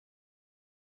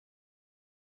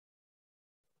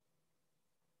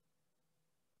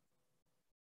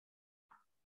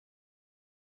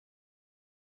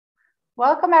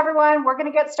Welcome, everyone. We're going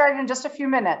to get started in just a few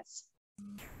minutes.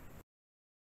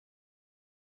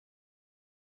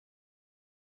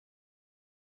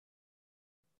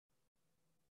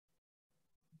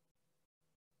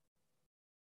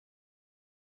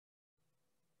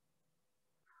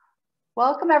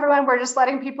 Welcome, everyone. We're just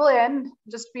letting people in.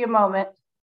 Just be a moment.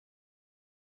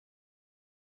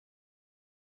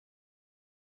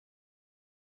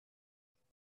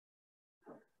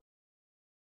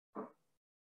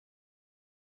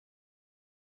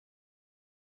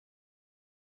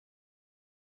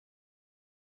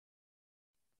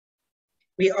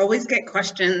 We always get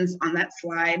questions on that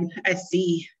slide. I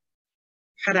see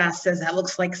Hada says that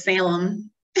looks like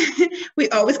Salem. We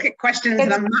always get questions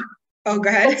and I'm not, oh, go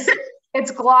ahead.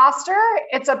 It's Gloucester.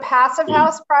 It's a passive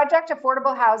house project,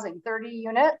 affordable housing, 30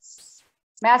 units.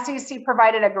 Mass DEC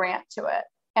provided a grant to it.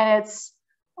 And it's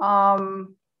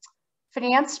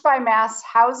financed by Mass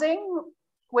Housing,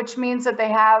 which means that they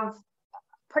have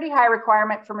pretty high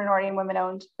requirement for minority and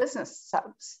women-owned business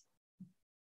subs.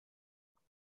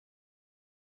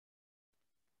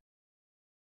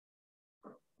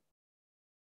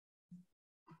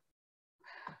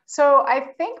 So I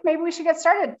think maybe we should get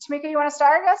started. Tamika, you want to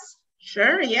start us?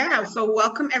 Sure, yeah. So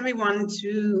welcome everyone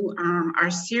to our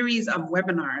series of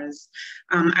webinars.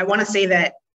 I want to say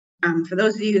that for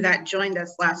those of you that joined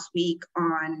us last week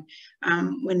on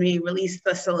when we released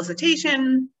the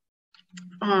solicitation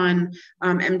on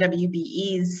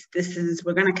MWBEs,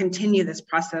 we're going to continue this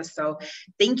process. So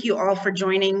thank you all for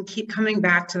joining. Keep coming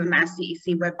back to the Mass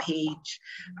DEC webpage.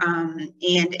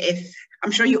 And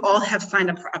I'm sure you all have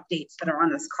signed up for updates that are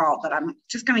on this call, but I'm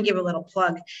just going to give a little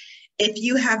plug. If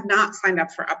you have not signed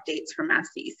up for updates for Mass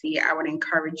DEC, I would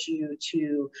encourage you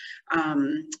to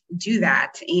do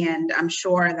that. And I'm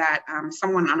sure that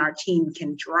someone on our team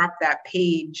can drop that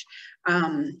page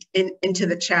into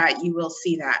the chat. You will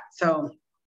see that. So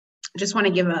just want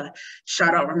to give a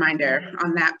shout out reminder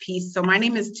on that piece. So my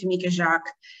name is Tamika Jacques.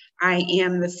 I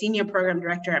am the Senior Program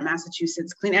Director at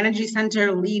Massachusetts Clean Energy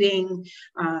Center, leading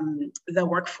the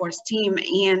workforce team.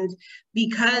 And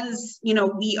because,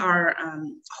 we are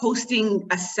hosting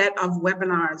a set of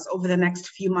webinars over the next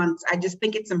few months, I just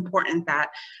think it's important that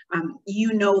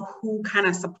you know who kind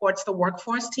of supports the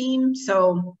workforce team.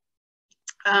 So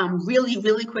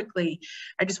really quickly,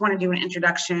 I just want to do an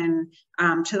introduction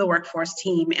to the workforce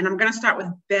team. And I'm going to start with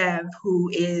Bev, who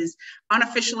is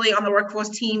unofficially on the workforce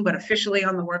team, but officially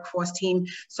on the workforce team.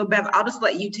 So Bev, I'll just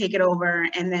let you take it over,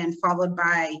 and then followed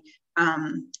by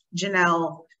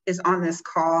Janelle is on this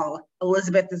call.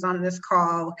 Elizabeth is on this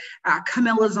call.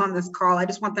 Camilla's on this call. I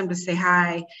just want them to say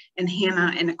hi, and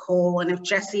Hannah and Nicole. And if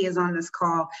Jesse is on this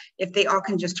call, if they all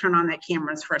can just turn on their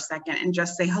cameras for a second and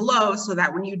just say hello, so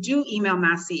that when you do email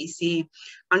Mass DEC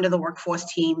under the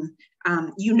workforce team,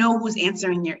 you know who's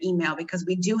answering your email, because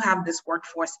we do have this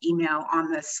workforce email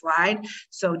on this slide.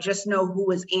 So just know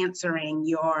who is answering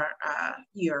your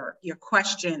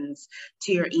questions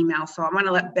to your email. So I'm going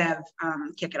to let Bev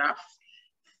kick it off.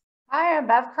 Hi, I'm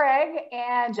Bev Craig,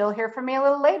 and you'll hear from me a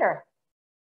little later.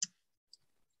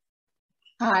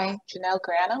 Hi, Janelle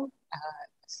Grano,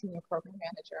 Senior Program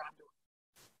Manager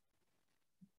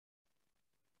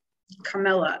on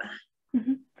Camilla.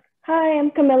 Mm-hmm. Hi,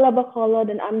 I'm Camilla Bacolod,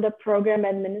 and I'm the Program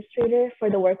Administrator for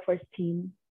the Workforce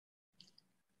team.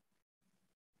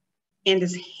 And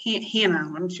is Hannah,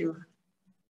 why don't you?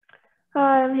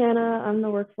 Hi, I'm Hannah. I'm the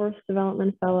Workforce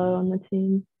Development Fellow on the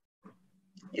team.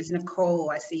 Is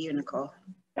Nicole? I see you, Nicole.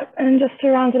 And just to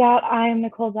round it out, I'm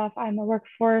Nicole Duff. I'm a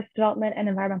Workforce Development and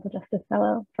Environmental Justice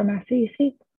Fellow for Mass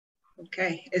DEC.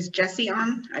 Okay, is Jessie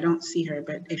on? I don't see her,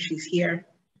 but if she's here.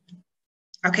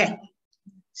 Okay,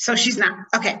 so she's not.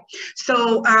 Okay,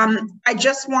 so I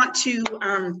just want to,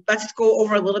 let's go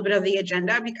over a little bit of the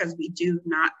agenda, because we do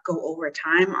not go over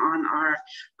time on our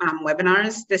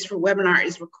webinars. This webinar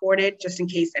is recorded, just in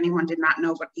case anyone did not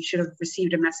know, but you should have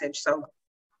received a message. So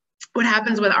what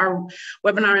happens with our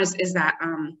webinars is that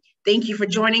thank you for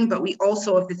joining, but we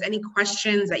also, if there's any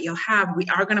questions that you'll have, we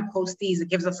are going to post these. It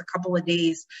gives us a couple of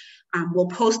days. We'll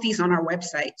post these on our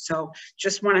website. So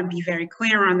just want to be very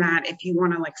clear on that. If you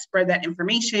want to spread that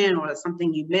information, or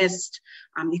something you missed,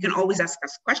 you can always ask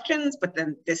us questions, but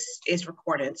then this is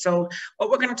recorded. So what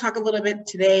we're going to talk a little bit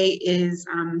today is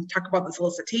talk about the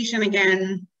solicitation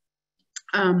again.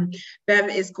 Bev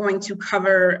is going to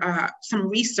cover some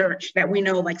research that we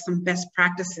know, like some best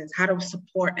practices, how to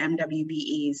support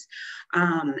MWBEs.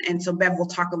 And so Bev will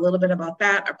talk a little bit about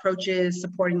that, approaches,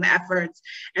 supporting the efforts.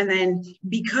 And then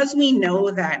because we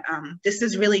know that this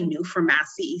is really new for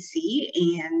Mass CEC,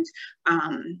 and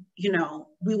you know,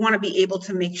 we want to be able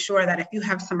to make sure that if you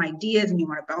have some ideas and you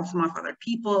want to bounce them off other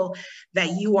people,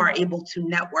 that you are able to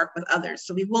network with others.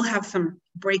 So we will have some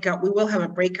breakout, we will have a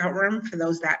breakout room for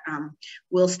those that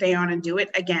will stay on and do it,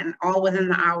 again, all within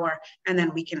the hour, and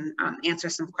then we can answer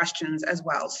some questions as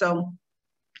well. So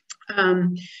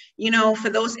you know, for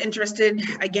those interested,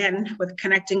 again, with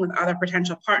connecting with other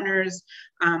potential partners,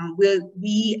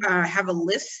 we have a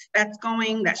list that's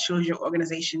going that shows your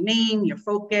organization name, your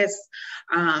focus,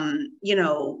 you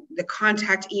know, the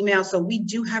contact email. So we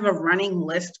do have a running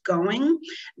list going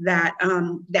that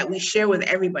that we share with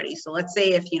everybody. So let's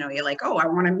say if, you know, you're like, oh, I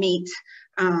want to meet,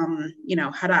 you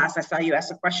know, Hadass, I saw you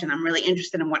ask a question. I'm really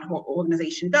interested in what her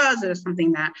organization does. Or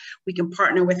something that we can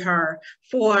partner with her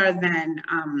for. Then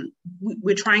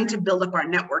we're trying to build up our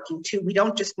networking too. We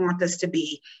don't just want this to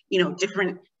be, you know,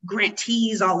 different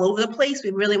grantees all over the place. We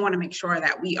really want to make sure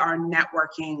that we are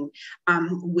networking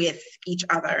with each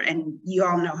other. And you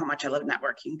all know how much I love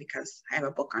networking because I have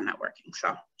a book on networking.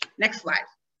 So next slide.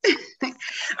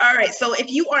 All right. So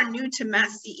if you are new to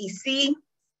Mass CEC,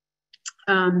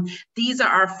 these are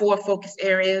our 4 focus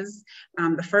areas.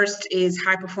 The first is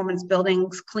high performance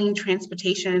buildings, clean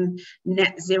transportation,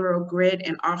 net zero grid,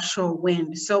 and offshore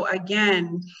wind. So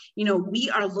again, you know, we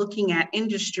are looking at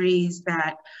industries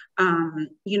that,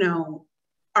 you know,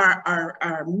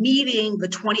 are meeting the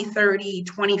 2030,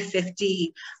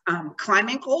 2050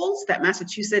 climate goals that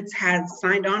Massachusetts has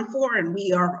signed on for, and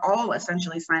we are all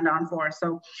essentially signed on for.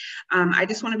 So I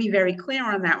just want to be very clear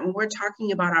on that. When we're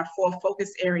talking about our 4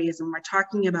 focus areas and we're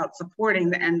talking about supporting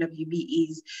the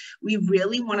MWBEs, we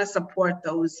really want to support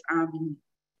those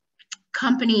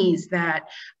companies that,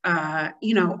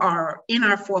 you know, are in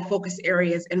our 4 focus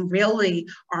areas and really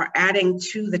are adding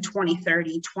to the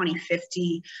 2030,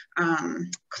 2050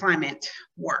 climate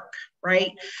work,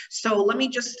 right? So let me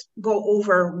just go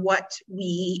over what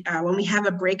we, when we have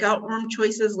a breakout room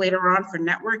choices later on for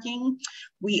networking,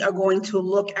 we are going to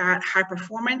look at high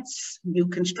performance, new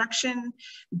construction,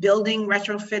 building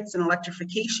retrofits and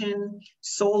electrification,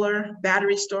 solar,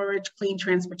 battery storage, clean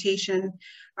transportation,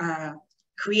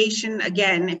 creation.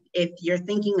 Again, if you're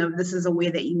thinking of this as a way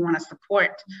that you want to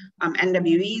support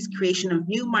NWE's creation of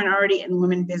new minority and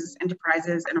women business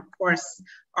enterprises, and of course,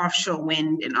 offshore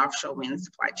wind and offshore wind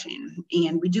supply chain.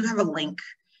 And we do have a link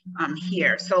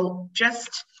here. So just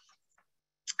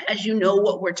as you know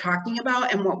what we're talking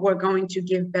about and what we're going to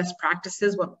give best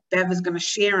practices, what Bev is going to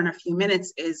share in a few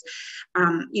minutes is,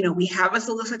 you know, we have a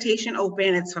solicitation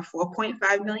open. It's for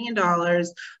 $4.5 million.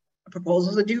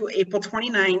 Proposals are due April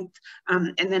 29th.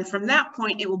 And then from that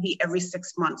point, it will be every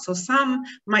 6 months. So some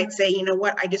might say, you know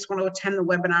what, I just want to attend the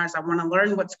webinars. I want to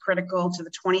learn what's critical to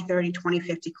the 2030,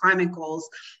 2050 climate goals.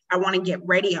 I want to get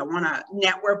ready. I want to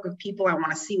network with people. I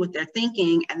want to see what they're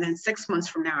thinking. And then 6 months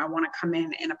from now, I want to come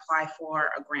in and apply for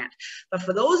a grant. But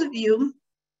for those of you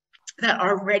that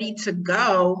are ready to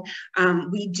go,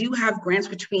 we do have grants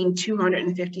between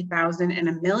 $250,000 and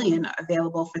 $1 million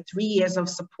available for 3 years of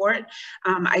support.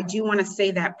 I do want to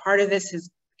say that part of this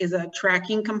is a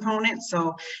tracking component.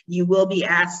 So you will be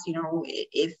asked, you know,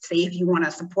 if you want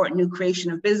to support new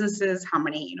creation of businesses, how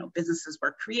many, you know, businesses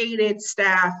were created,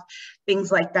 staff,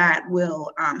 things like that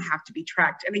will have to be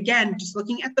tracked. And again, just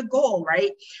looking at the goal,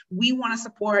 right? We want to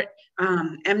support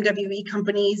MWE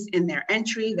companies in their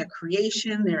entry, their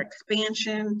creation, their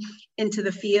expansion into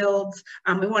the fields.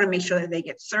 We want to make sure that they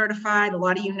get certified. A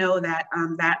lot of you know that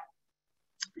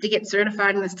to get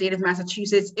certified in the state of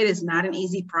Massachusetts, it is not an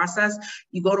easy process.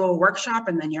 You go to a workshop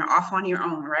and then you're off on your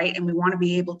own, right? And we want to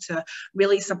be able to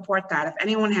really support that. If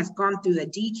anyone has gone through the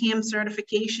DCAM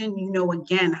certification, you know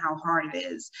again how hard it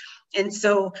is. And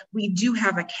so we do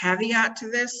have a caveat to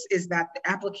this, is that the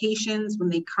applications, when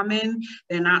they come in,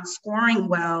 they're not scoring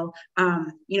well.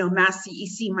 You know, Mass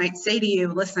CEC might say to you,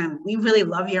 listen, we really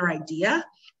love your idea,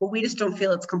 but we just don't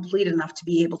feel it's complete enough to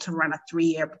be able to run a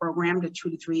 3-year program, to 2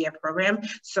 to 3 year program.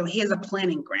 So here's a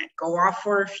planning grant. Go off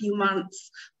for a few months,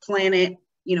 plan it,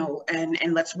 you know,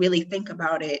 and let's really think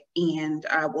about it, and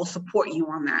we'll support you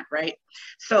on that, right?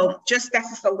 So that's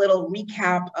just a little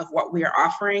recap of what we are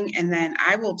offering, and then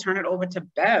I will turn it over to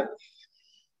Bev.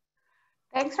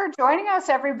 Thanks for joining us,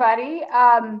 everybody.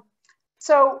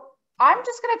 So I'm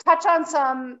just going to touch on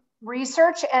some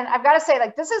research, and I've got to say,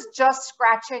 like, this is just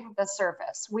scratching the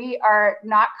surface. We are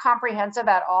not comprehensive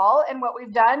at all in what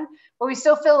we've done, but we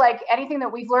still feel like anything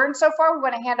that we've learned so far, we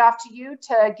want to hand off to you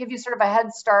to give you sort of a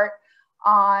head start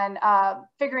on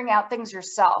figuring out things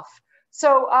yourself.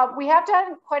 So we have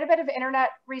done quite a bit of internet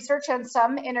research and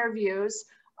some interviews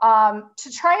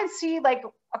to try and see, like,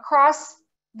 across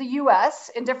the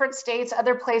US, in different states,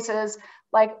 other places,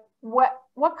 like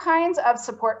what kinds of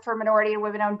support for minority and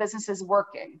women-owned businesses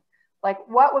working? Like,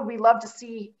 what would we love to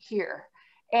see here?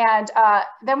 And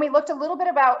then we looked a little bit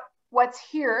about what's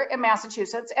here in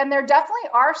Massachusetts, and there definitely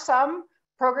are some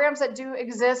programs that do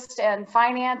exist and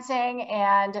financing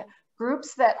and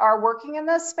groups that are working in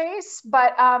this space.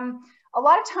 But a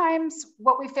lot of times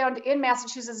what we found in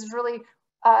Massachusetts is really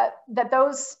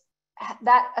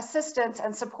that assistance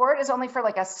and support is only for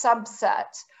like a subset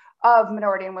of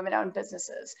minority and women-owned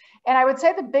businesses. And I would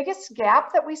say the biggest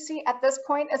gap that we see at this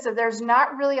point is that there's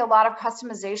not really a lot of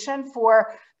customization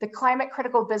for the climate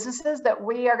critical businesses that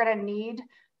we are going to need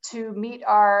to meet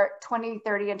our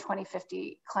 2030 and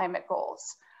 2050 climate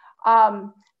goals.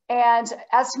 And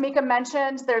as Tamika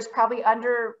mentioned, there's probably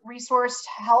under-resourced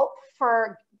help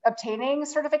for obtaining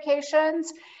certifications.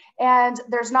 And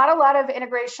there's not a lot of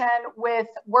integration with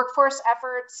workforce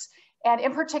efforts, and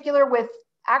in particular with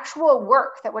actual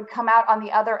work that would come out on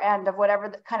the other end of whatever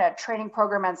the kind of training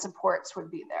program and supports would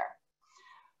be there.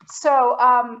 So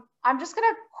I'm just going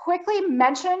to quickly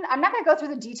mention, I'm not going to go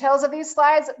through the details of these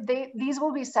slides. These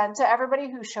will be sent to everybody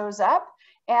who shows up,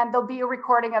 and there'll be a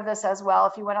recording of this as well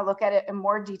if you want to look at it in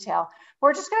more detail.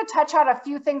 We're just going to touch on a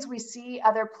few things we see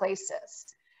other places.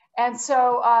 And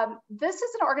so this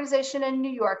is an organization in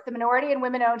New York, the Minority and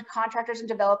Women-Owned Contractors and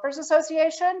Developers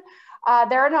Association.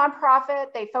 They're a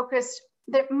nonprofit. They focus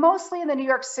mostly in the New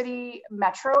York City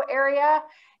metro area,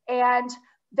 and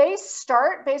they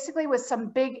start basically with some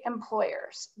big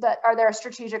employers that are their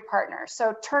strategic partners.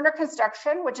 So Turner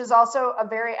Construction, which is also a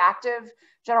very active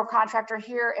general contractor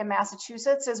here in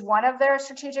Massachusetts, is one of their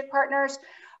strategic partners.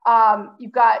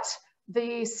 You've got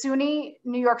the SUNY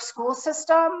New York school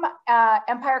system,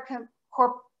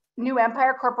 New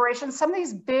Empire Corporation, some of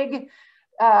these big,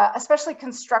 especially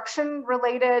construction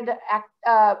related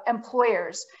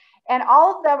employers. And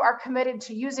all of them are committed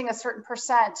to using a certain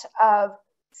percent of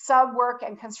sub work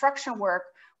and construction work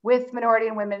with minority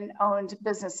and women owned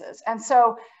businesses. And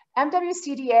so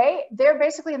MWCDA, they're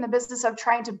basically in the business of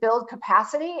trying to build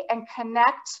capacity and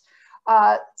connect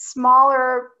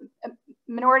smaller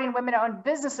minority and women owned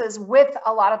businesses with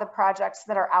a lot of the projects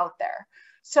that are out there.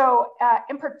 So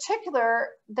in particular,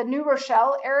 the New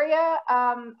Rochelle area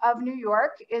of New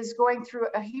York is going through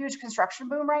a huge construction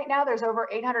boom right now. There's over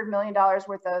 $800 million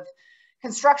worth of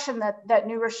construction that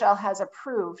New Rochelle has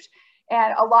approved.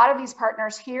 And a lot of these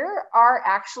partners here are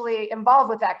actually involved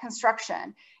with that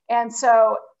construction. And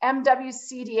so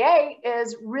MWCDA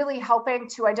is really helping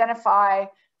to identify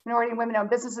minority and women-owned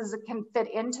businesses that can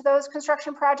fit into those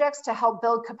construction projects to help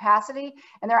build capacity.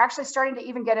 And they're actually starting to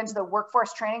even get into the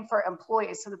workforce training for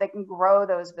employees so that they can grow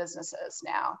those businesses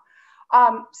now.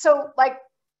 So like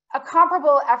a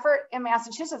comparable effort in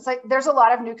Massachusetts, like there's a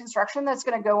lot of new construction that's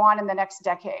going to go on in the next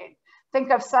decade. Think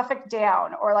of Suffolk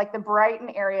Down, or like the Brighton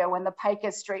area when the Pike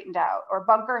is straightened out, or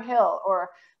Bunker Hill, or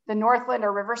the Northland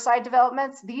or Riverside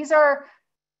developments. These are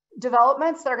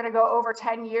developments that are going to go over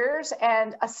 10 years,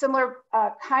 and a similar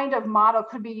kind of model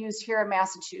could be used here in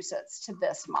Massachusetts to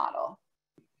this model.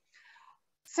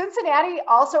 Cincinnati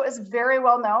also is very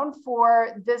well known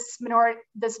for this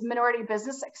minority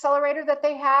business accelerator that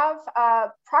they have.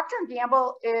 Procter &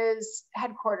 Gamble is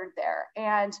headquartered there,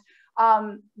 and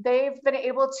they've been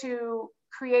able to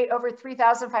create over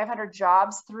 3,500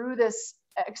 jobs through this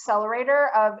accelerator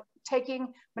of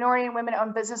taking minority and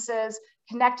women-owned businesses,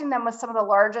 connecting them with some of the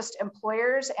largest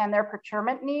employers and their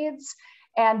procurement needs,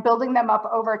 and building them up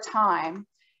over time.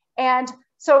 And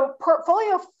so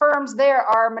portfolio firms there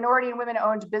are minority and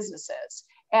women-owned businesses.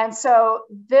 And so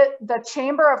the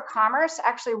Chamber of Commerce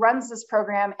actually runs this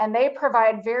program, and they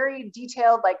provide very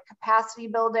detailed like capacity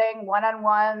building,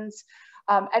 one-on-ones,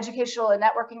 educational and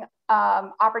networking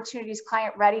opportunities,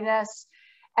 client readiness.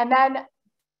 And then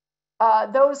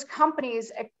those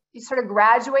companies sort of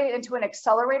graduate into an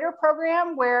accelerator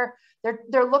program where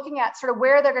they're looking at sort of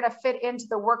where they're going to fit into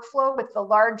the workflow with the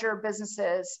larger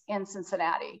businesses in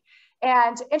Cincinnati.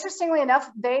 And interestingly enough,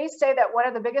 they say that one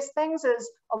of the biggest things is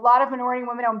a lot of minority and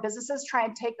women-owned businesses try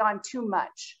and take on too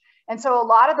much. And so a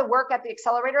lot of the work at the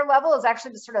accelerator level is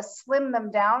actually to sort of slim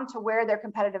them down to where their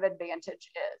competitive advantage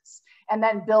is, and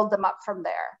then build them up from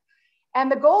there.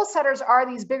 And the goal setters are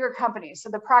these bigger companies. So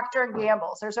the Procter &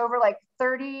 Gambles, there's over like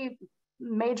 30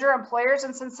 major employers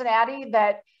in Cincinnati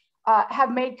that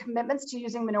have made commitments to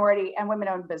using minority and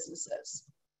women-owned businesses.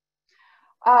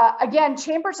 Again,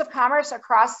 chambers of commerce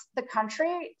across the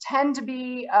country tend to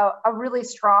be a really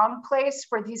strong place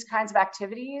for these kinds of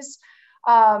activities.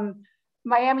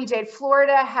 Miami-Dade,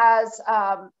 Florida has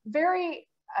very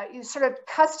sort of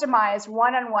customized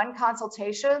one-on-one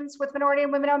consultations with minority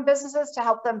and women-owned businesses to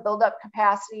help them build up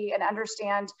capacity and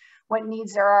understand what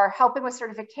needs there are, helping with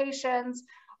certifications,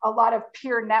 a lot of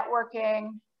peer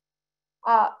networking.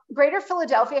 Greater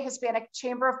Philadelphia Hispanic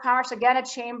Chamber of Commerce, again, a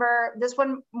chamber, this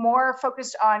one more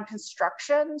focused on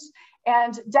constructions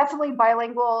and definitely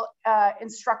bilingual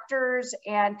instructors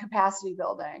and capacity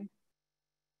building.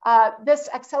 This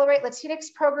Accelerate Latinx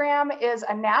program is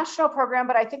a national program,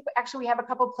 but I think actually we have a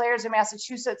couple players in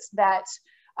Massachusetts that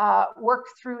work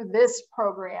through this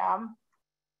program.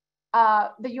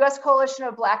 The U.S. Coalition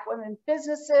of Black Women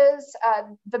Businesses,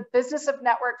 the Business of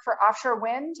Network for Offshore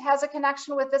Wind has a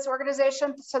connection with this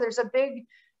organization. So there's a big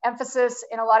emphasis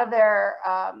in a lot of their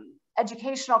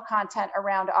educational content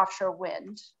around offshore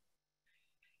wind.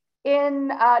 In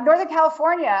Northern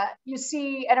California, you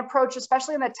see an approach,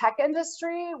 especially in the tech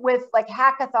industry, with like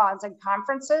hackathons and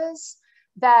conferences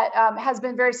that has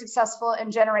been very successful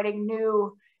in generating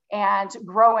new and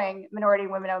growing minority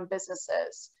and women-owned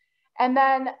businesses. And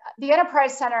then the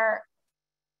Enterprise Center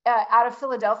out of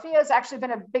Philadelphia has actually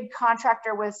been a big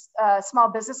contractor with small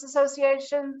business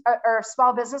associations or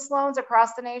small business loans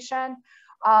across the nation.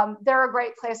 They're a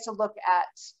great place to look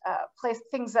at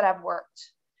things that have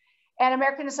worked. And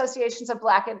American Associations of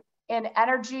Black in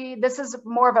Energy, this is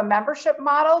more of a membership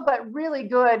model, but really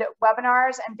good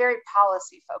webinars and very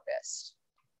policy focused.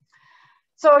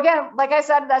 So again, like I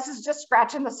said, this is just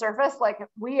scratching the surface. Like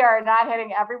we are not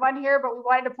hitting everyone here, but we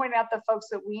wanted to point out the folks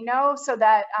that we know so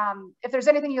that if there's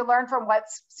anything you learn from what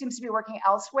seems to be working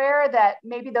elsewhere, that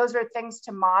maybe those are things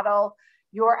to model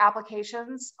your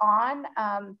applications on.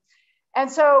 And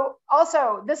so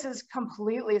also, this is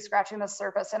completely scratching the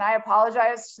surface. And I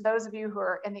apologize to those of you who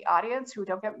are in the audience who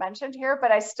don't get mentioned here,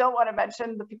 but I still want to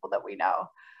mention the people that we know.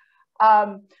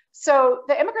 So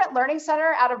the Immigrant Learning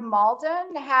Center out of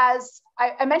Malden has,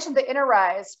 I mentioned the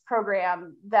Interrise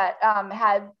program that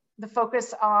had the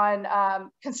focus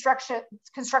on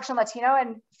construction Latino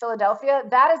in Philadelphia.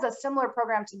 That is a similar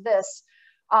program to this.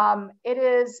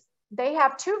 They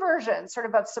have two versions sort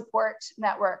of support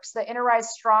networks. The Interrise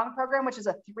Strong program, which is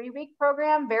a 3-week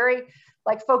program, very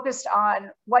like focused on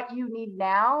what you need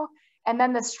now. And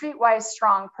then the Streetwise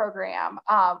Strong program,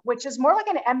 which is more like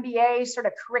an MBA sort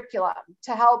of curriculum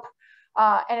to help,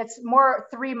 and it's more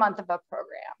 3-month of a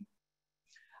program.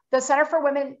 The Center for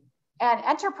Women and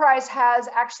Enterprise has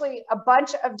actually a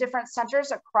bunch of different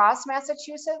centers across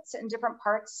Massachusetts in different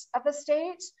parts of the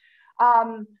state.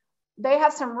 They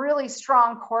have some really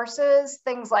strong courses,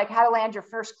 things like how to land your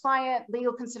first client,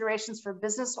 legal considerations for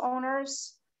business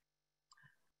owners.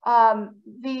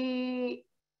 The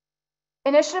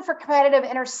Initiative for Competitive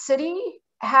Intercity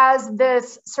has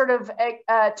this sort of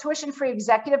tuition-free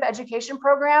executive education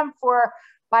program for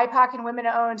BIPOC and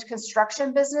women-owned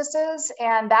construction businesses,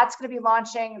 and that's going to be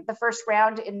launching the first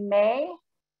round in May.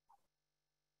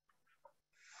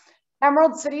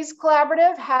 Emerald Cities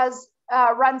Collaborative has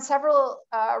run several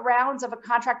rounds of a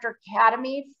contractor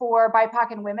academy for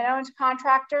BIPOC and women-owned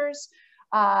contractors.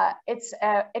 It's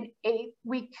an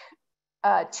 8-week,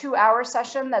 2-hour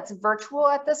session that's virtual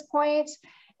at this point.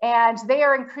 And they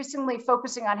are increasingly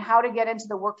focusing on how to get into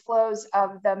the workflows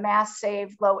of the Mass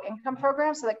Save Low Income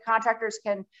program so that contractors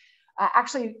can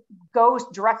actually go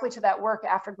directly to that work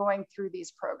after going through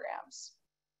these programs.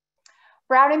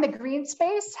 Browning the Green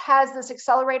Space has this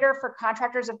accelerator for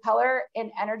contractors of color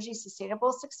in energy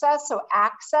sustainable success, so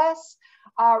Access.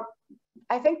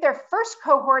 I think their first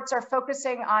cohorts are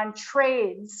focusing on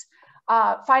trades,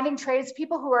 finding trades,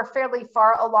 people who are fairly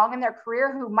far along in their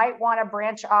career who might want to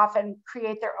branch off and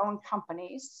create their own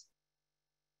companies.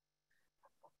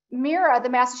 MIRA, the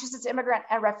Massachusetts Immigrant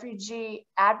and Refugee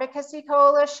Advocacy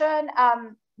Coalition,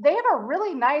 they have a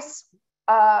really nice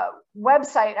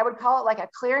website. I would call it like a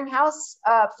clearinghouse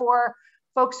for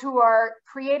folks who are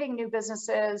creating new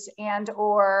businesses and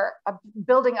or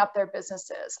building up their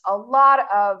businesses. A lot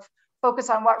of focus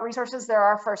on what resources there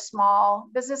are for small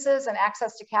businesses and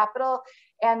access to capital.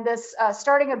 And this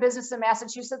Starting a Business in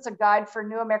Massachusetts, a guide for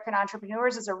new American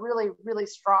entrepreneurs, is a really, really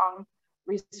strong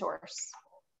resource.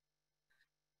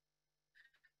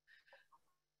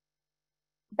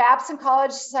 Babson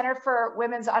College Center for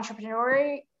Women's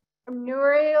Entrepreneurial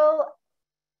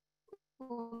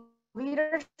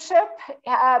Leadership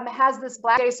has this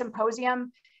Black Day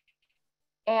Symposium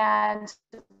and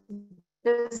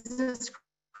business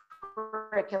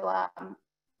curriculum.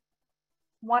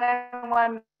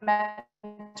 one-on-one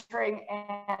mentoring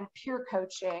and peer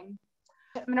coaching.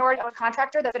 A minority-owned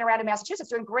contractor that's been around in Massachusetts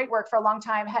doing great work for a long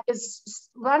time is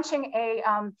launching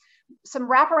some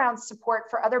wraparound support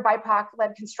for other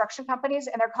BIPOC-led construction companies,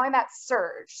 and they're calling that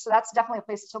Surge. So that's definitely a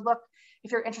place to look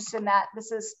if you're interested in that.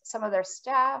 This is some of their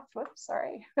staff. Whoops,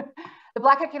 sorry. The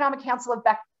Black Economic Council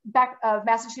of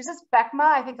Massachusetts, BECMA.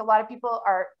 I think a lot of people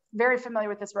are very familiar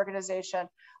with this organization.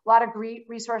 A lot of great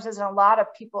resources and a lot of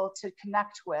people to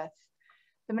connect with.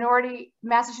 The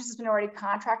Massachusetts Minority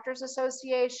Contractors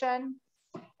Association.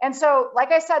 And so,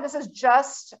 like I said, this is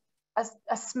just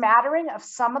a smattering of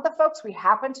some of the folks we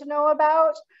happen to know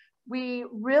about. We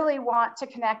really want to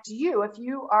connect you if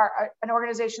you are an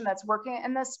organization that's working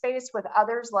in this space with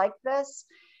others like this.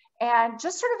 And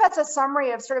just sort of as a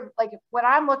summary of sort of like when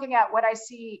I'm looking at what I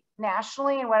see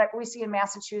nationally and what we see in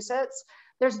Massachusetts,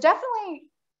 there's definitely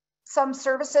some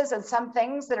services and some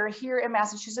things that are here in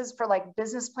Massachusetts for like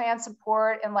business plan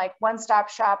support and like one-stop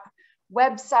shop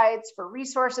websites for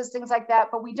resources, things like that.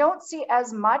 But we don't see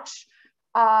as much,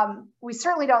 we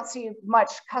certainly don't see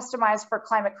much customized for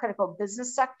climate critical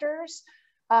business sectors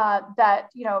that,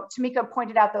 you know, Tamika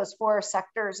pointed out those 4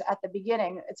 sectors at the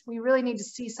beginning. We really need to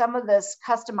see some of this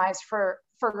customized for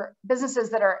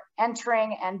businesses that are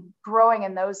entering and growing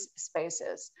in those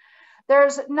spaces.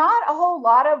 There's not a whole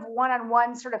lot of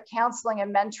one-on-one sort of counseling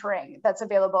and mentoring that's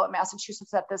available in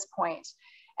Massachusetts at this point.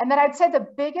 And then I'd say the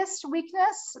biggest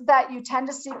weakness that you tend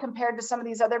to see compared to some of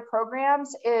these other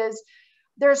programs is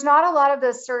there's not a lot of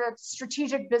this sort of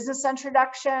strategic business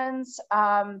introductions,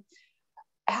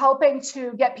 helping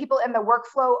to get people in the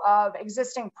workflow of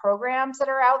existing programs that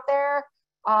are out there.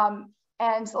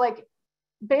 And like,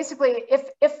 basically,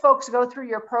 if folks go through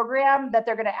your program, that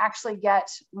they're gonna actually get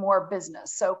more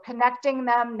business. So connecting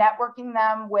them, networking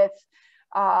them with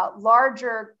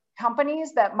larger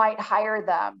companies that might hire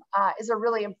them is a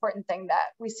really important thing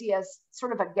that we see as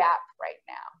sort of a gap right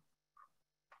now.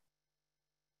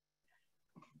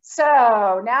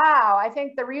 So now I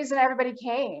think the reason everybody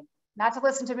came, not to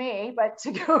listen to me, but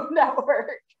to go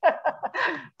network.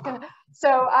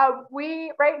 So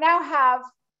we right now have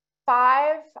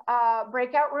 5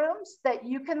 breakout rooms that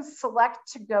you can select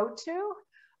to go to.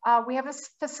 We have a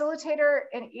facilitator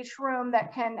in each room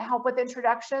that can help with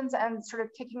introductions and sort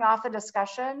of kicking off the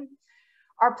discussion.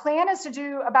 Our plan is to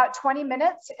do about 20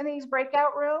 minutes in these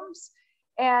breakout rooms.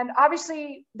 And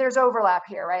obviously there's overlap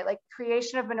here, right? Like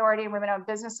creation of minority and women-owned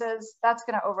businesses, that's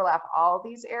gonna overlap all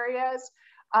these areas.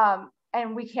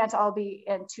 And we can't all be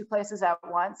in 2 places at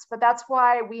once, but that's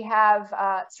why we have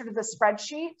sort of the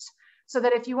spreadsheet, so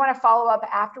that if you want to follow up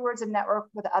afterwards and network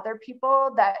with other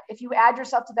people, that if you add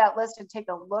yourself to that list and take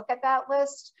a look at that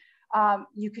list,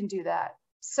 you can do that.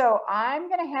 So I'm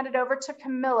going to hand it over to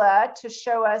Camilla to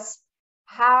show us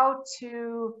how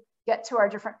to get to our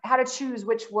how to choose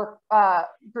which work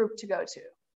group to go to.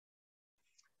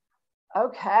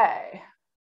 Okay.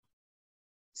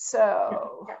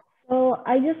 So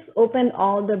I just opened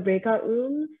all the breakout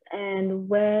rooms, and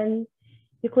when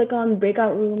you click on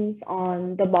breakout rooms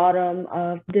on the bottom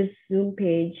of this Zoom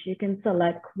page, you can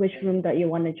select which room that you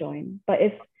want to join. But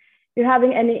if you're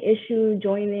having any issue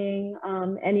joining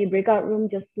any breakout room,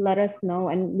 just let us know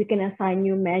and we can assign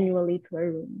you manually to a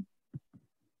room.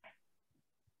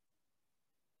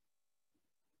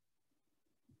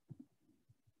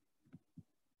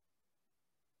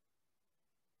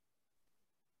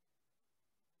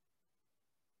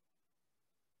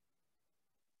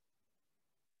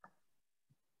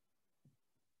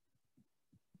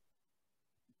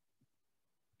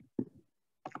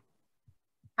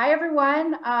 Hi,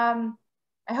 everyone. I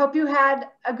hope you had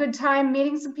a good time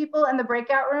meeting some people in the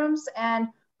breakout rooms, and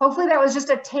hopefully that was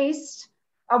just a taste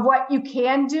of what you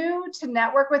can do to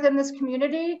network within this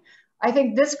community. I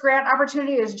think this grant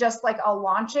opportunity is just like a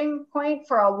launching point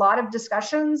for a lot of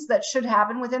discussions that should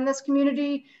happen within this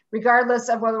community, regardless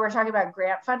of whether we're talking about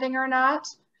grant funding or not.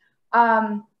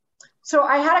 So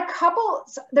I had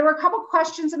there were a couple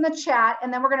questions in the chat,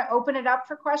 and then we're gonna open it up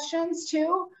for questions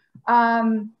too.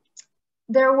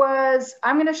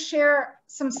 I'm going to share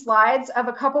some slides of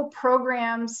a couple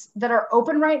programs that are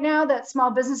open right now that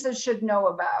small businesses should know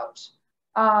about.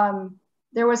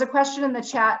 There was a question in the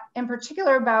chat in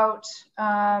particular about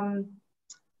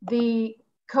the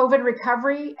COVID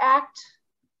Recovery Act.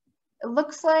 It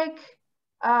looks like,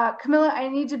 Camilla, I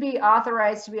need to be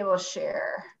authorized to be able to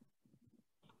share.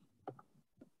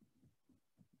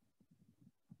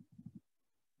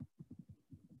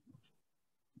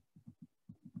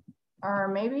 Or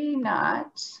maybe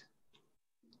not.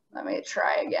 Let me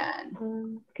try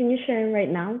again. Can you share right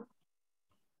now?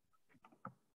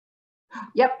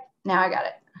 Yep, now I got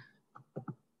it.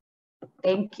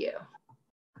 Thank you.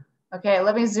 Okay,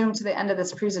 let me zoom to the end of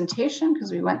this presentation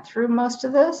because we went through most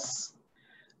of this.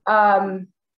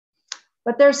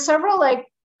 But there's several like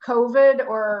COVID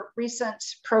or recent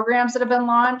programs that have been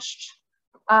launched.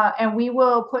 And we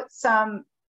will put some,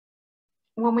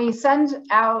 when we send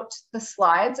out the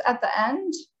slides at the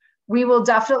end, we will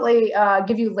definitely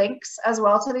give you links as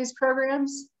well to these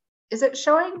programs. Is it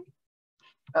showing?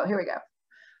 Oh, here we go.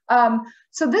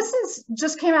 So this is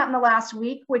just came out in the last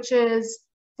week, which is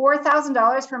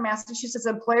 $4,000 for Massachusetts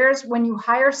employers. When you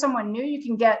hire someone new, you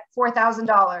can get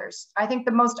 $4,000. I think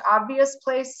the most obvious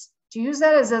place to use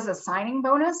that is as a signing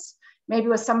bonus, maybe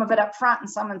with some of it up front and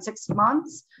some in 6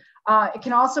 months. It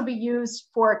can also be used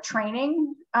for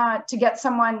training to get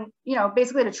someone, you know,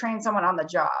 basically to train someone on the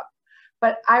job.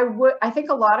 But I think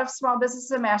a lot of small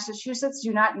businesses in Massachusetts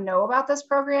do not know about this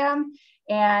program,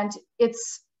 and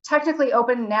it's technically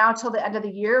open now till the end of the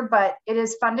year, but it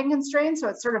is funding constrained, so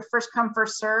it's sort of first come,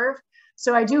 first serve.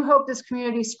 So I do hope this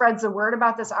community spreads the word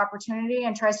about this opportunity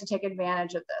and tries to take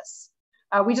advantage of this.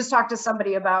 We just talked to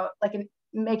somebody about like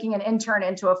making an intern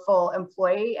into a full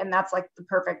employee, and that's like the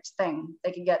perfect thing.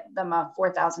 They could get them a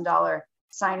 $4,000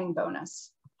 signing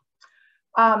bonus.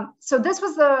 So this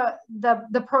was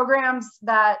the programs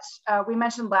that we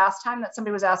mentioned last time that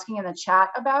somebody was asking in the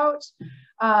chat about.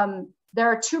 There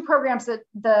are two programs, that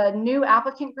the new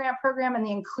applicant grant program and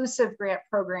the inclusive grant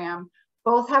program,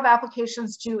 both have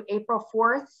applications due April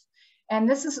 4th. And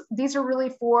these are really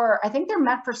for, I think they're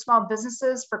meant for small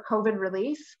businesses for COVID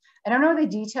relief. I don't know the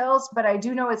details, but I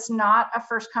do know it's not a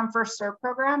first come, first serve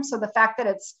program. So the fact that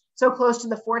it's so close to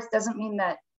the 4th doesn't mean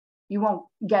that you won't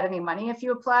get any money if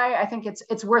you apply. I think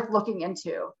it's worth looking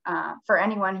into for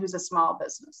anyone who's a small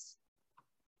business.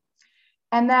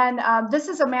 And then this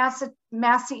is a Mass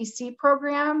CEC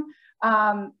program.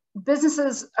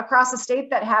 Businesses across the state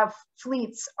that have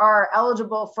fleets are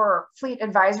eligible for fleet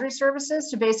advisory services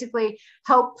to basically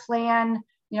help plan,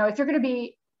 you know, if you're going to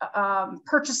be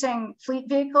purchasing fleet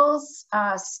vehicles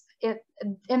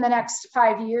in the next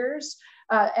 5 years.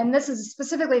 And this is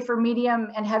specifically for medium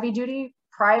and heavy duty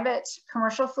private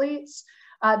commercial fleets.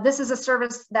 This is a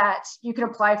service that you can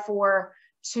apply for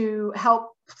to help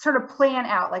sort of plan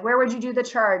out, like where would you do the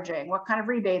charging? What kind of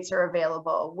rebates are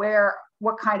available?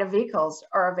 What kind of vehicles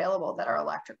are available that are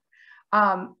electric?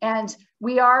 And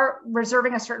we are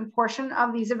reserving a certain portion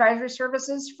of these advisory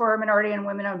services for minority and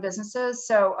women-owned businesses.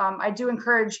 So I do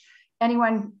encourage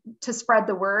anyone to spread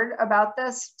the word about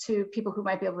this to people who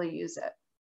might be able to use it.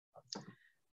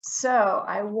 So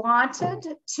I wanted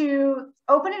to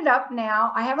open it up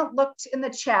now. I haven't looked in the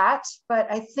chat,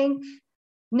 but I think,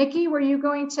 Nikki, were you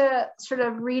going to sort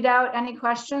of read out any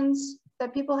questions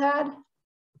that people had?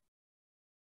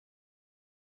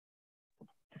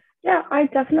 Yeah, I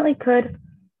definitely could.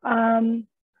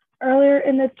 Earlier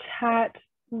in the chat,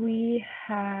 we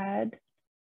had,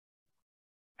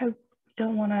 I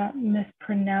don't want to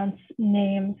mispronounce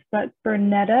names, but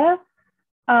Bernetta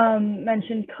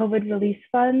mentioned COVID relief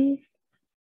funds.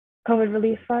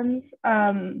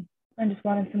 I just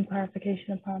wanted some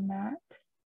clarification upon that.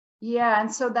 Yeah,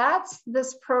 and so that's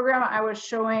this program I was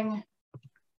showing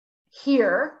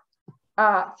here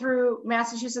through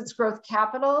Massachusetts Growth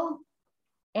Capital.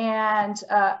 And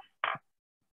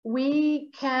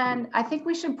we can, I think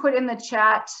we should put in the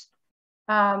chat,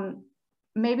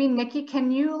 maybe Nikki,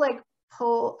 can you like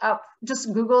pull up,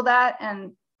 just Google that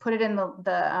and put it in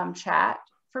the chat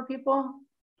for people?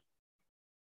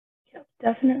 Yep,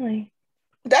 definitely.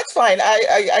 That's fine.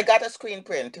 I got a screen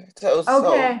print. Okay, so.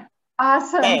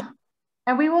 awesome. Thanks.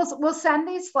 And we'll send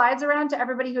these slides around to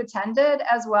everybody who attended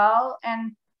as well.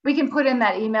 And we can put in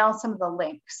that email some of the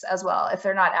links as well, if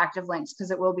they're not active links, because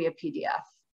it will be a PDF.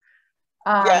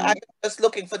 Yeah, I was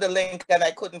looking for the link and I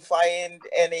couldn't find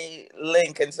any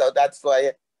link. And so that's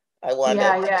why I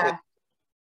wanted to.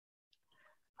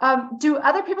 Do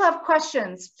other people have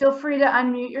questions? Feel free to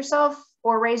unmute yourself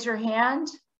or raise your hand.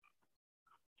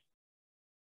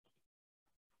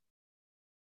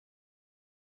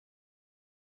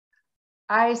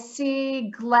 I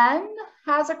see Glenn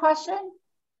has a question.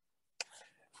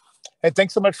 Hey,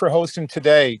 thanks so much for hosting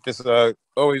today. This is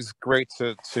always great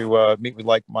to meet with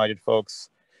like-minded folks.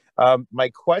 My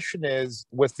question is,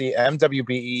 with the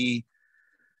MWBE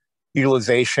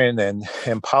utilization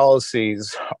and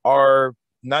policies, are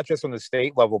not just on the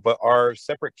state level, but are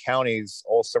separate counties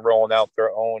also rolling out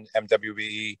their own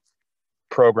MWBE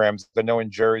programs? I know in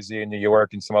Jersey and New York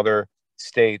and some other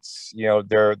states, you know,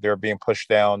 they're being pushed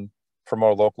down for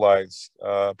more localized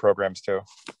programs too.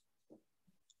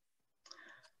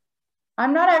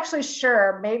 I'm not actually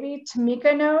sure. Maybe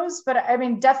Tamika knows, but I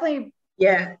mean, definitely.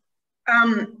 Yeah.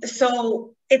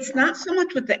 So It's not so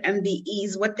much with the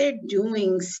MBEs. What they're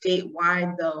doing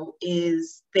statewide, though,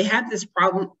 is they have this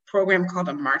program called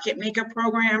a Market Maker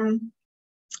program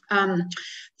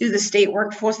through the state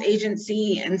workforce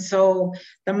agency. And so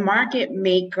the Market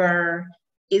Maker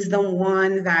is the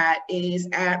one that is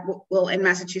at, well, in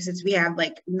Massachusetts, we have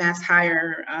like Mass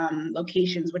Hire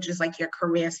locations, which is like your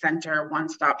career center,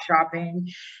 one-stop shopping.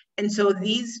 And so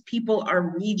these people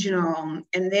are regional,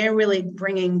 and they're really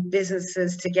bringing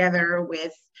businesses together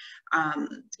with,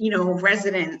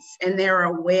 residents, and they're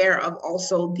aware of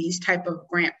also these type of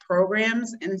grant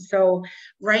programs. And so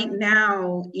right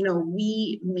now,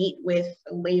 we meet with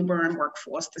labor and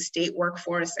workforce, the state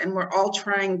workforce, and we're all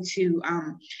trying to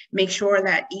make sure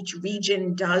that each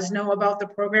region does know about the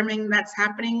programming that's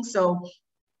happening. So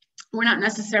we're not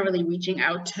necessarily reaching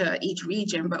out to each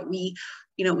region, but we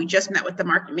just met with the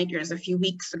market makers a few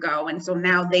weeks ago. And so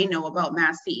now they know about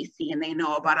Mass CEC and they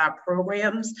know about our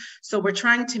programs. So we're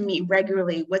trying to meet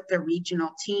regularly with the regional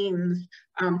teams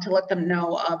to let them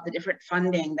know of the different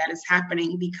funding that is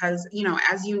happening, because,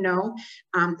 as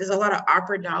there's a lot of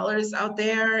ARPA dollars out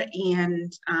there,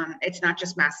 and it's not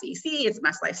just Mass CEC, it's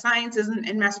Mass Life Sciences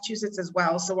in Massachusetts as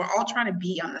well. So we're all trying to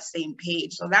be on the same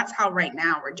page. So that's how right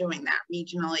now we're doing that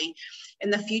regionally. In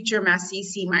the future, Mass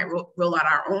CEC might roll out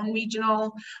our own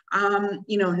regional,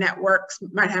 networks,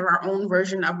 might have our own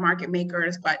version of market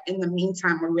makers. But in the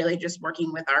meantime, we're really just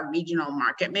working with our regional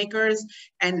market makers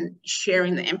and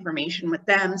sharing the information with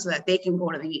them so that they can go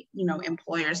to the,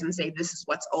 employers and say, this is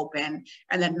what's open,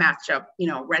 and then match up,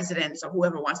 residents or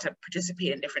whoever wants to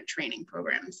participate in different training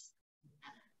programs.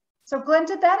 So Glenn,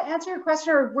 did that answer your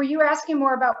question, or were you asking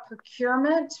more about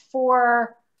procurement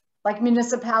for like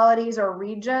municipalities or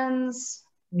regions?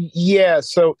 Yeah,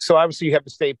 so obviously you have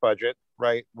the state budget,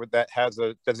 right, where that has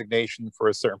a designation for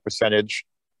a certain percentage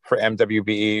for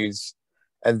MWBEs,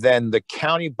 and then the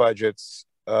county budgets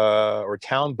or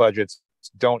town budgets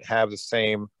don't have the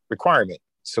same requirement,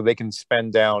 so they can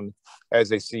spend down as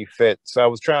they see fit. So I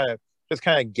was trying to just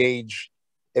kind of gauge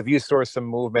if you saw some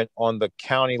movement on the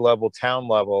county level, town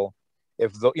level,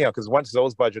 if because once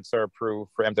those budgets are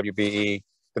approved for MWBE,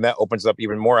 then that opens up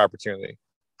even more opportunity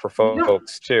for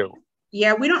folks too.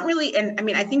 Yeah, we don't really, and I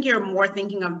mean, I think you're more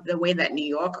thinking of the way that New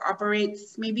York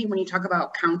operates, maybe when you talk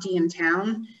about county and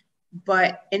town.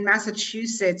 But in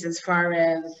Massachusetts, as far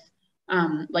as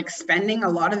like spending, a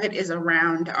lot of it is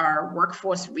around our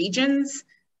workforce regions,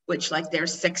 which like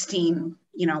there's 16,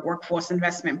 workforce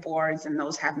investment boards, and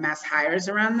those have mass hires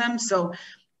around them. So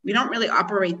we don't really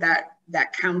operate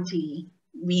that county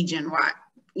region,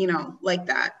 like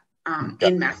that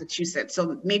in Massachusetts.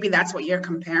 So maybe that's what you're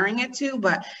comparing it to,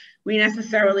 but we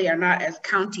necessarily are not as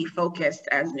county focused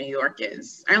as New York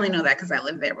is. I only know that because I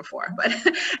lived there before, but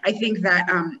I think that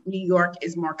New York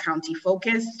is more county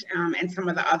focused, and some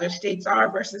of the other states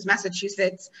are, versus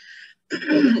Massachusetts.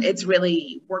 It's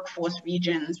really workforce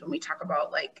regions when we talk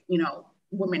about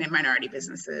women and minority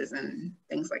businesses and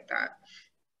things like that.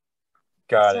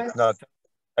 Got it. No,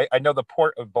 I know the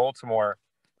Port of Baltimore,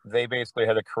 they basically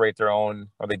had to create their own,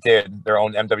 or they did their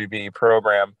own MWBE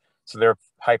program. So they're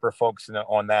hyper focusing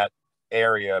on that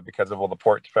area because of all the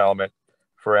port development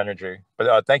for energy.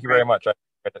 But thank you very much.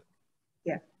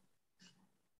 Yeah.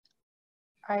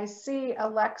 I see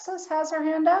Alexis has her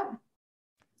hand up.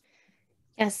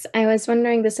 Yes, I was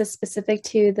wondering, this is specific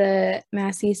to the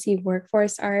Mass CEC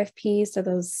workforce RFP, so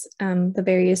those the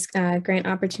various grant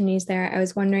opportunities there. I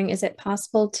was wondering, is it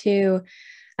possible to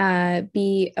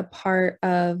be a part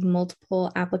of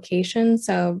multiple applications,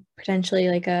 so potentially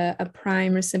like a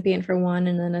prime recipient for one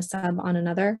and then a sub on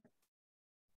another?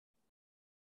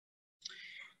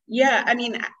 Yeah, I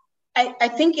mean, I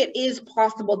think it is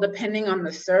possible depending on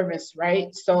the service,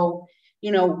 right? So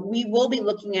we will be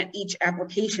looking at each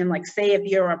application. Like, say if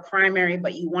you're a primary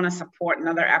but you want to support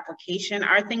another application,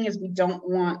 our thing is we don't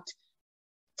want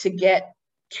to get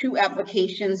two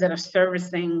applications that are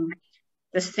servicing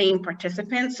the same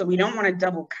participants. So we don't want to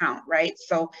double count, right?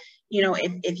 So,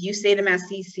 if you say to Mass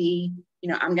CEC,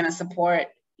 I'm going to support,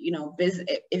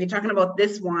 if you're talking about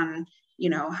this one,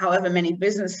 however many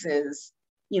businesses,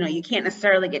 you can't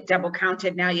necessarily get double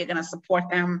counted. Now you're going to support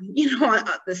them,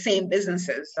 the same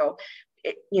businesses. So,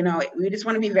 we just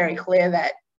want to be very clear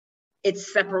that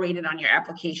it's separated on your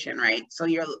application, right? So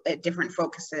you're at different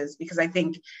focuses, because I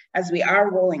think as we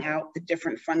are rolling out the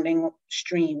different funding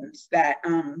streams that,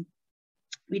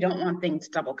 we don't want things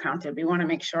double counted. We want to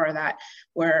make sure that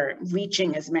we're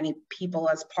reaching as many people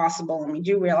as possible. And we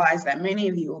do realize that many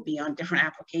of you will be on different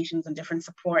applications and different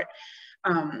support,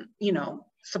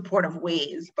 supportive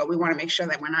ways, but we want to make sure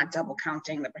that we're not double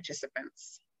counting the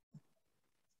participants.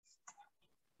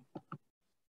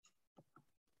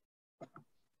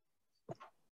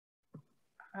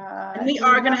 And we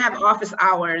are going to have office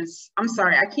hours. I'm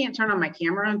sorry, I can't turn on my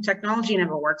camera. Technology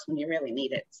never works when you really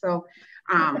need it. So,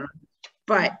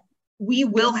 but we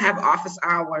will have office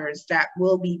hours that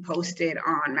will be posted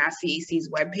on Mass CEC's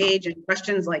webpage, and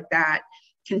questions like that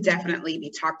can definitely be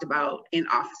talked about in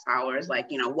office hours, like,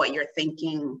 you know, what you're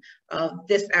thinking of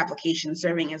this application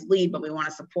serving as lead, but we want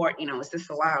to support, you know, is this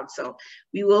allowed? So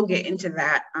we will get into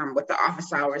that with the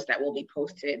office hours that will be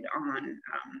posted on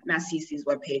Mass CEC's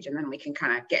webpage, and then we can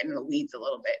kind of get in the weeds a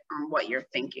little bit on what you're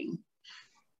thinking.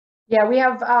 Yeah, we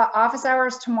have office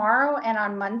hours tomorrow and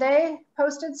on Monday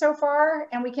posted so far,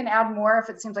 and we can add more if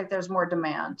it seems like there's more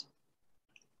demand.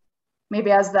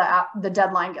 Maybe as the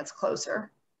deadline gets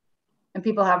closer and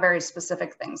people have very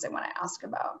specific things they want to ask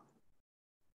about.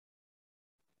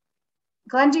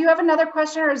 Glenn, do you have another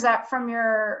question, or is that from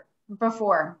your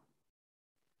before?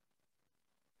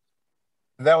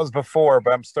 That was before,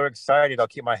 but I'm so excited. I'll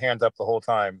keep my hand up the whole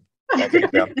time. I'll take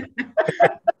it down.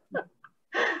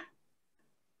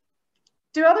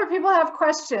 Do other people have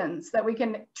questions that we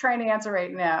can try and answer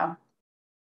right now?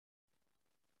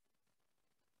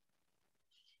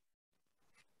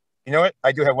 You know what?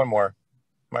 I do have one more.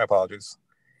 My apologies.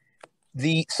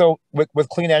 So with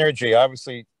clean energy,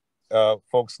 obviously,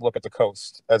 folks look at the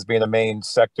coast as being the main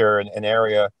sector and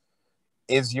area.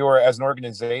 As an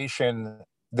organization,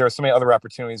 there are so many other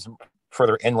opportunities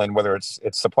further inland, whether it's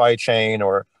supply chain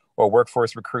or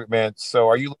workforce recruitment. So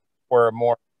are you looking for a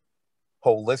more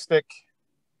holistic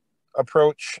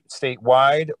approach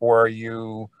statewide, or are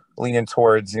you leaning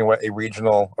towards, you know, a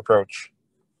regional approach?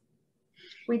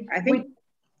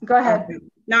 Go ahead.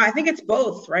 No, I think it's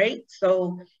both, right?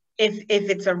 So if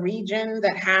it's a region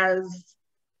that has,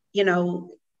 you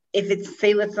know, if it's,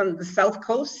 say, let's on the South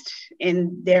Coast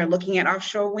and they're looking at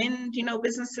offshore wind, you know,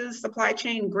 businesses, supply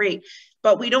chain, great.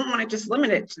 But we don't want to just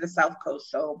limit it to the South Coast.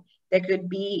 So there could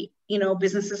be, you know,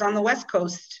 businesses on the West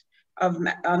Coast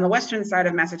on the western side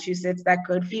of Massachusetts that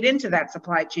could feed into that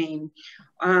supply chain.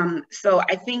 So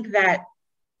I think that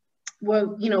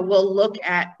we'll look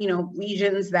at, you know,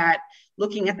 regions that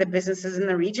looking at the businesses in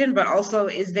the region, but also,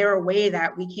 is there a way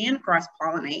that we can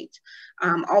cross-pollinate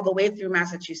all the way through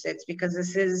Massachusetts, because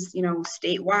this is, you know,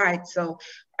 statewide. So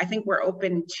I think we're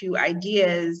open to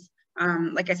ideas.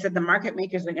 Like I said, the market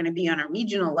makers are going to be on a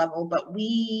regional level, but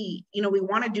we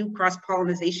want to do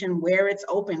cross-pollination where it's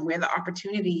open, where the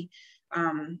opportunity,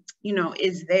 you know,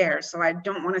 is there. So I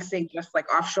don't want to say just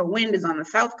like offshore wind is on the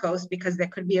South Coast, because there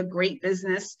could be a great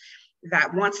business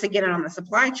that wants to get it on the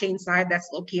supply chain side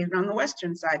that's located on the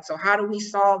western side. So how do we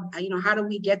solve, you know, how do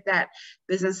we get that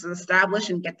business established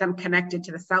and get them connected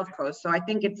to the South Coast? So I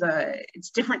think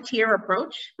it's different tier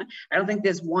approach. I don't think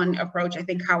there's one approach. I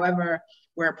think however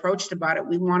we're approached about it,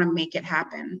 we want to make it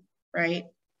happen, right?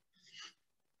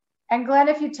 And Glenn,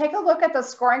 if you take a look at the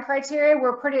scoring criteria,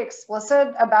 we're pretty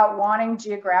explicit about wanting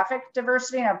geographic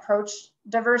diversity and approach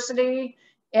diversity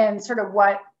in sort of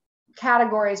what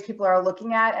categories people are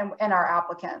looking at and our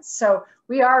applicants. So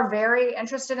we are very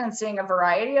interested in seeing a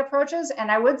variety of approaches.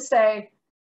 And I would say,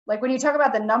 like, when you talk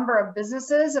about the number of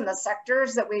businesses and the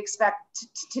sectors that we expect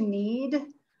to need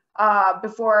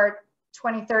before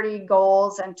 2030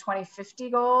 goals and 2050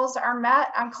 goals are met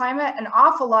on climate, an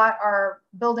awful lot are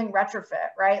building retrofit,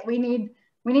 right? We need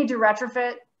to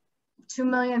retrofit 2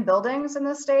 million buildings in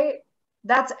the state.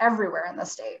 That's everywhere in the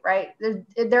state, right?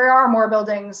 There are more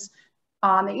buildings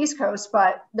on the East Coast,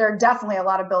 but there are definitely a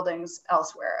lot of buildings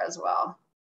elsewhere as well.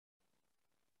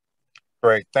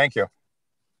 Great, thank you.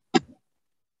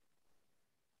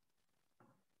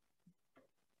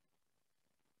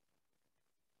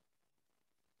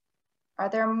 Are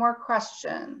there more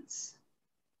questions?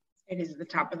 It is the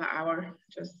top of the hour.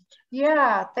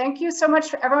 Yeah, thank you so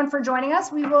much everyone for joining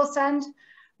us. We will send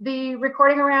the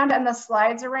recording around and the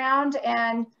slides around,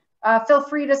 and feel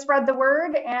free to spread the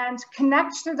word and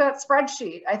connect through that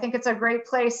spreadsheet. I think it's a great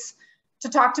place to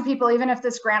talk to people, even if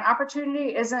this grant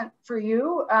opportunity isn't for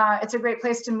you. It's a great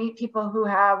place to meet people who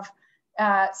have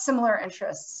similar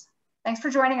interests. Thanks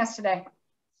for joining us today.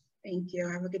 Thank you.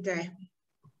 Have a good day.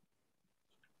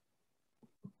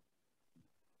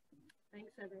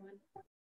 Thanks, everyone.